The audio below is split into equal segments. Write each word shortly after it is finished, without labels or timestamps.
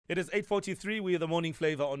It is 8:43. We are the morning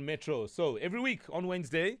flavor on Metro. So every week on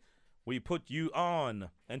Wednesday, we put you on.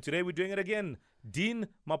 And today we're doing it again. Dean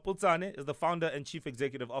Mapotsane is the founder and chief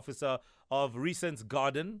executive officer of Recens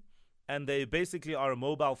Garden. And they basically are a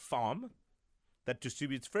mobile farm that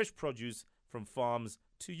distributes fresh produce from farms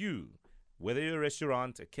to you. Whether you're a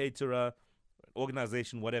restaurant, a caterer, an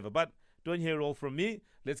organization, whatever. But don't hear it all from me.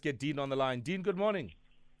 Let's get Dean on the line. Dean, good morning.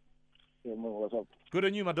 Yeah, man, what's up? Good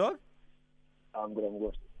on you, my dog. I'm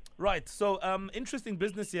good. Right, so interesting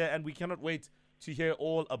business here, and we cannot wait to hear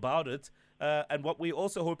all about it. And what we're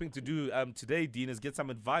also hoping to do today, Dean, is get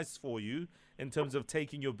some advice for you in terms of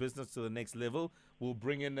taking your business to the next level. We'll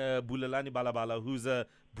bring in Bulelani Balabala, who's a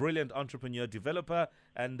brilliant entrepreneur developer,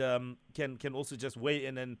 and can also just weigh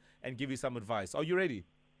in and give you some advice. Are you ready?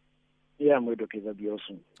 Yeah, I'm ready. Okay, that'd be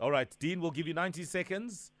awesome. All right, Dean, we'll give you 90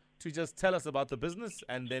 seconds to just tell us about the business,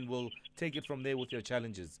 and then we'll take it from there with your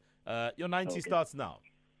challenges. Your 90 starts now.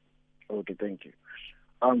 Okay, thank you.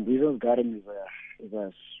 Recens Garden is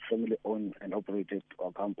a family-owned and operated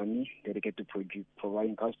company dedicated to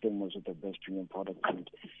providing customers with the best premium products and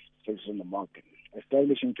services in the market.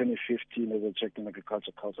 Established in 2015 as a Czech and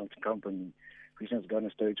agriculture consulting company, Recens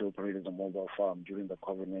Garden started to operate as a mobile farm during the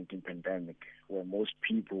COVID-19 pandemic, where most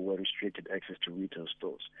people were restricted access to retail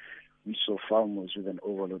stores. We saw farmers with an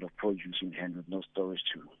overload of produce in hand with no storage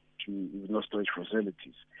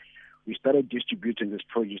facilities. We started distributing this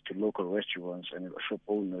produce to local restaurants and shop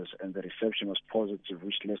owners, and the reception was positive,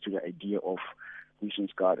 which led to the idea of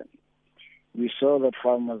Recens Garden. We saw that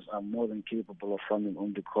farmers are more than capable of farming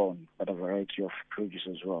only corn, but a variety of produce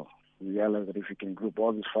as well. We realized that if we can group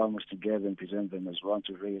all these farmers together and present them as one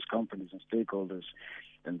to various companies and stakeholders,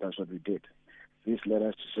 then that's what we did. This led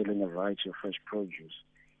us to selling a variety of fresh produce.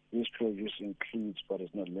 This produce includes, but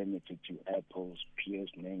is not limited to, apples,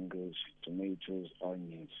 pears, mangoes, tomatoes,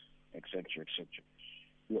 onions, etc., etc.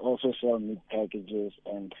 We also sell meat packages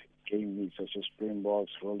and game meat such as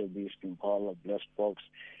springboks, wildebeest, impala, blessed box,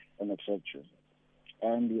 and etc.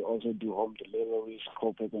 And we also do home deliveries,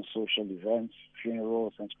 corporate and social events,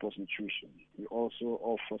 funerals, and sports nutrition. We also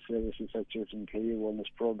offer services such as employee wellness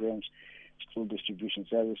programs, school distribution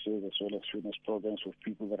services, as well as fitness programs for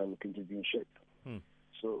people that are looking to be in shape.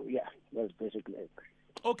 So, yeah, that's basically it.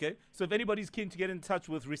 Okay, so if anybody's keen to get in touch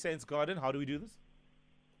with Recens Garden, how do we do this?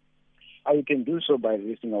 You can do so by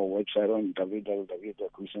visiting our website on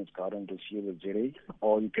www.recensgarden.co.za,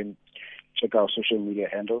 or you can check our social media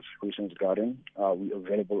handles, Recens Garden. We're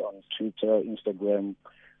available on Twitter, Instagram,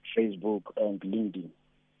 Facebook, and LinkedIn.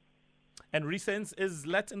 And Recens is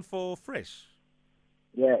Latin for fresh.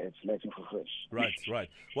 Yeah, it's Latin for fresh. Right.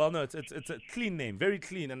 Well, no, it's a clean name, very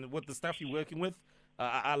clean. And with the stuff you're working with,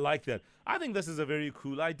 I like that. I think this is a very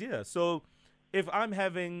cool idea. So if I'm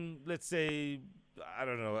having, let's say, I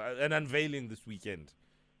don't know, an unveiling this weekend,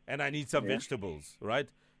 and I need some vegetables,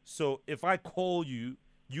 right? So if I call you,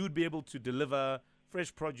 you'd be able to deliver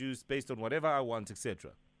fresh produce based on whatever I want,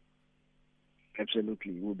 etc.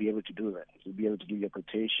 Absolutely. We'll be able to do that. We'll be able to do your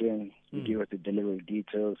quotation, we'll give us the delivery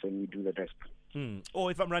details, and we do the rest.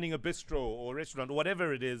 Or if I'm running a bistro or restaurant or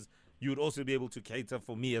whatever it is, you would also be able to cater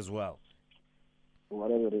for me as well.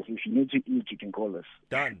 Whatever it is. If you need to eat, you can call us.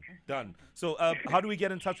 Done. So how do we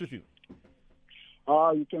get in touch with you?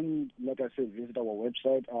 You can, like I said, visit our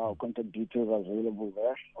website. Our contact details are available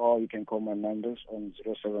there. Or you can call my numbers on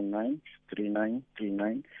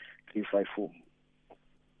 079-3939-354.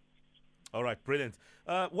 All right, brilliant.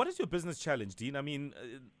 What is your business challenge, Dean? I mean,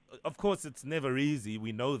 of course, it's never easy.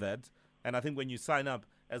 We know that. And I think when you sign up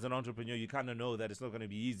as an entrepreneur, you kind of know that it's not going to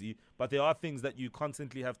be easy. But there are things that you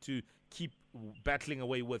constantly have to keep battling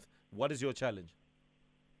away with. What is your challenge?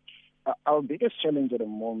 Our biggest challenge at the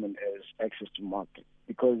moment is access to market.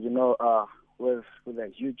 Because, with a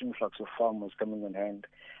huge influx of farmers coming on hand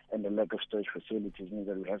and the lack of storage facilities means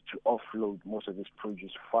that we have to offload most of this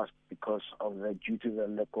produce fast because of due to the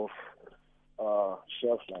lack of low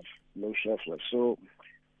shelf life. So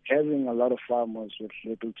having a lot of farmers with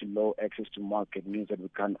little to low access to market means that we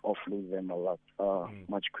can't offload them a lot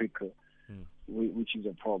much quicker, which is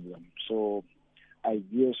a problem. So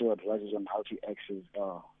ideas or advices on how to access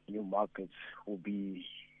new markets will be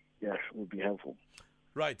helpful.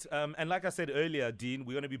 Right. And like I said earlier, Dean,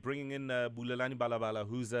 we're going to be bringing in Bulelani Balabala,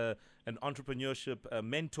 who's an entrepreneurship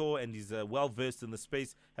mentor, and he's well-versed in the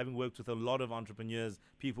space, having worked with a lot of entrepreneurs,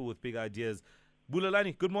 people with big ideas.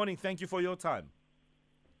 Bulelani, good morning. Thank you for your time.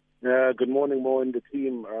 Good morning, Mo and the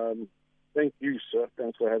team. Thank you, sir.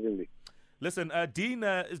 Thanks for having me. Listen, Dean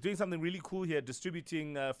is doing something really cool here,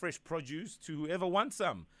 distributing fresh produce to whoever wants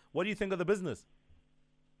some. What do you think of the business?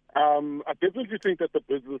 I definitely think that the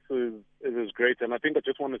business is great, and I think I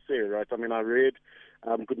just want to say, right, I mean, I read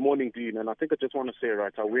Good Morning, Dean, and I think I just want to say,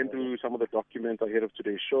 right, I went through some of the documents ahead of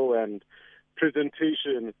today's show, and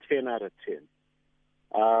presentation, 10 out of 10.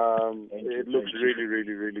 It looks really,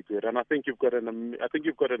 really, really good, and I think you've got an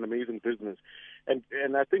amazing business,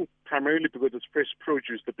 and I think primarily because it's fresh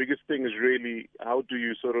produce, the biggest thing is really how do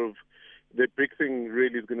you sort of. The big thing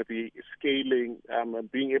really is going to be scaling and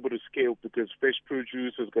being able to scale, because fresh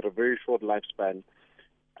produce has got a very short lifespan.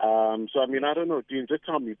 So I mean, I don't know, Dean. Just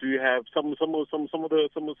tell me, do you have some of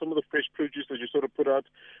the fresh produce that you sort of put out?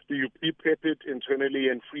 Do you pre-prep it internally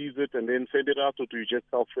and freeze it and then send it out, or do you just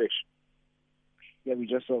sell fresh? Yeah, we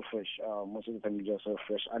just sell fresh. Most of the time we just sell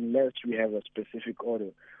fresh, unless we have a specific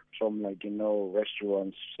order from, like,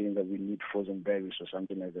 restaurants saying that we need frozen berries or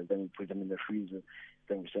something like that. Then we put them in the freezer,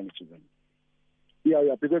 then we send it to them.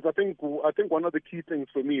 Yeah, because I think one of the key things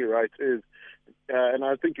for me, right, is, and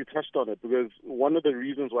I think you touched on it, because one of the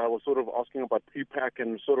reasons why I was sort of asking about pre-pack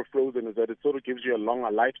and sort of frozen is that it sort of gives you a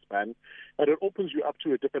longer lifespan, and it opens you up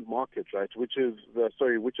to a different market, right, which is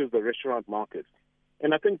the restaurant market.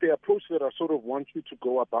 And I think the approach that I sort of want you to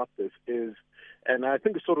go about this is, and I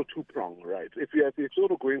think it's sort of two-pronged, right? If you're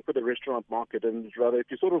sort of going for the restaurant market, and rather if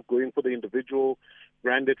you're sort of going for the individual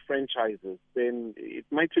branded franchises, then it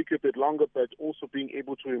might take you a bit longer, but also being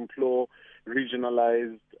able to employ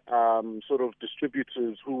regionalized sort of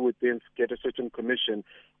distributors who would then get a certain commission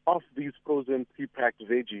off these frozen pre-packed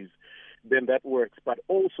veggies, then that works. But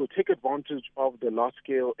also take advantage of the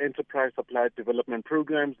large-scale enterprise supply development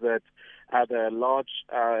programs that either a large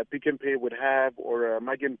Pick and Pay would have, or a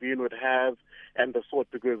Mag and Bean would have, and the sort,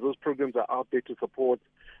 because those programs are out there to support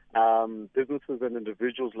businesses and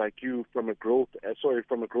individuals like you from a growth and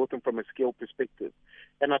from a scale perspective.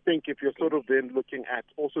 And I think if you're sort of then looking at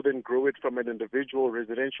also then grow it from an individual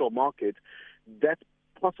residential market, that's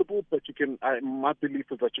possible, but you can. My belief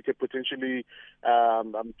is that you can potentially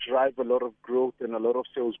drive a lot of growth and a lot of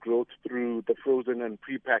sales growth through the frozen and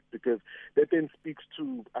pre-pack, because that then speaks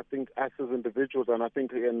to, I think, us as individuals, and I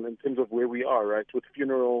think in terms of where we are, right, with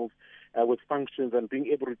funerals, with functions, and being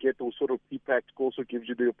able to get those sort of pre-packed also gives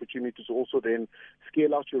you the opportunity to also then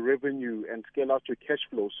scale out your revenue and scale out your cash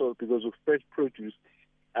flow. So because with fresh produce,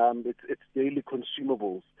 it's daily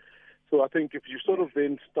consumables. So I think if you sort of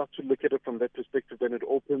then start to look at it from that perspective, then it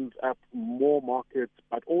opens up more markets,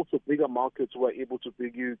 but also bigger markets who are able to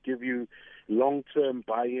give you long-term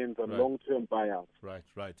buy-ins and long-term buyouts. Right.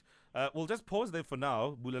 We'll just pause there for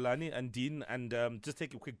now, Bulelani and Dean, and just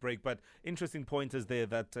take a quick break. But interesting pointers there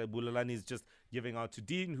that Bulelani is just giving out to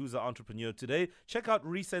Dean, who's an entrepreneur today. Check out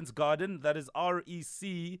Recens Garden. That is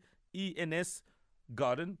RECENS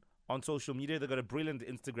Garden on social media. They've got a brilliant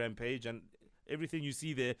Instagram page, and everything you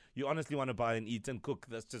see there, you honestly want to buy and eat and cook.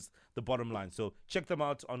 That's just the bottom line. So check them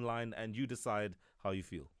out online and you decide how you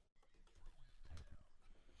feel.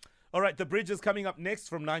 All right, The Bridge is coming up next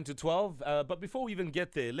from 9 to 12. But before we even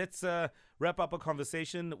get there, let's wrap up a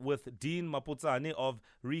conversation with Dean Mapotsane of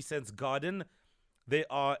Recens Garden. They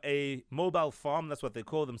are a mobile farm. That's what they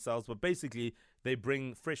call themselves. But basically, they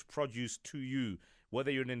bring fresh produce to you. Whether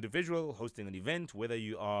you're an individual hosting an event, whether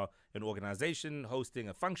you are an organization hosting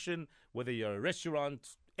a function, whether you're a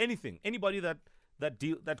restaurant, anything, anybody that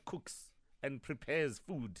cooks and prepares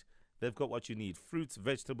food, they've got what you need. Fruits,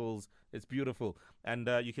 vegetables, it's beautiful. And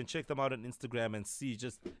you can check them out on Instagram and see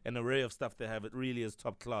just an array of stuff they have. It really is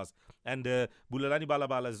top class. And Bulelani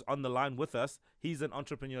Balabala is on the line with us. He's an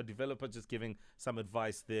entrepreneur developer, just giving some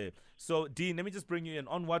advice there. So, Dean, let me just bring you in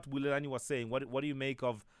on what Bulelani was saying. What do you make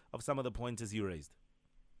of some of the pointers you raised?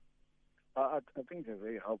 I think they're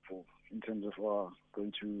very helpful in terms of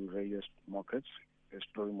going to various markets,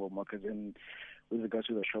 exploring more markets, and with regards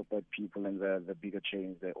to the Shoprite people and the bigger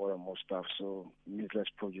chains, they order more stuff, so it means less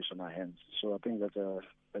produce on our hands. So I think that's a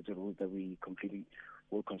route that we completely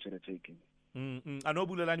will consider taking. I know,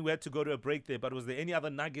 Bulelani, we had to go to a break there, but was there any other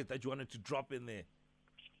nugget that you wanted to drop in there?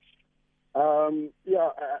 No.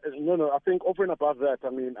 I think over and above that, I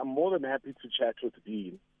mean, I'm more than happy to chat with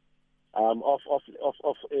Dean. Off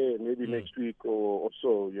air, maybe next week or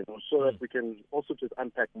so, so that we can also just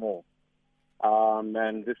unpack more.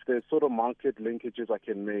 And if there's sort of market linkages I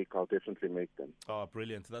can make, I'll definitely make them. Oh,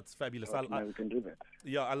 brilliant. That's fabulous. We can do that.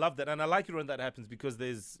 Yeah, I love that. And I like it when that happens, because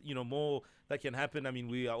there's, more that can happen. I mean,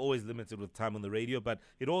 we are always limited with time on the radio, but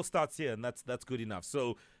it all starts here, and that's good enough.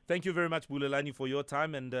 So thank you very much, Bulelani, for your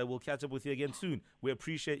time, and we'll catch up with you again soon. We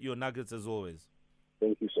appreciate your nuggets as always.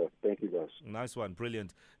 Thank you, sir. Thank you, guys. Nice one.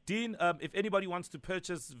 Brilliant. Dean, if anybody wants to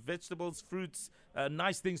purchase vegetables, fruits,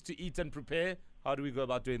 nice things to eat and prepare, how do we go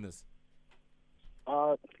about doing this?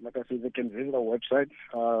 Like I said, they can visit our website,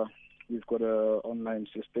 we've got a online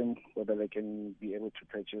system whether they can be able to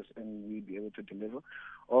purchase and we be able to deliver,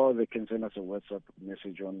 or they can send us a WhatsApp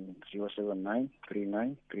message on 079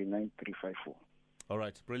 39 39 354. All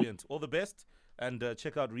right, brilliant. All the best, and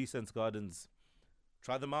check out Recens Gardens.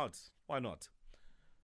 Try them out. Why not?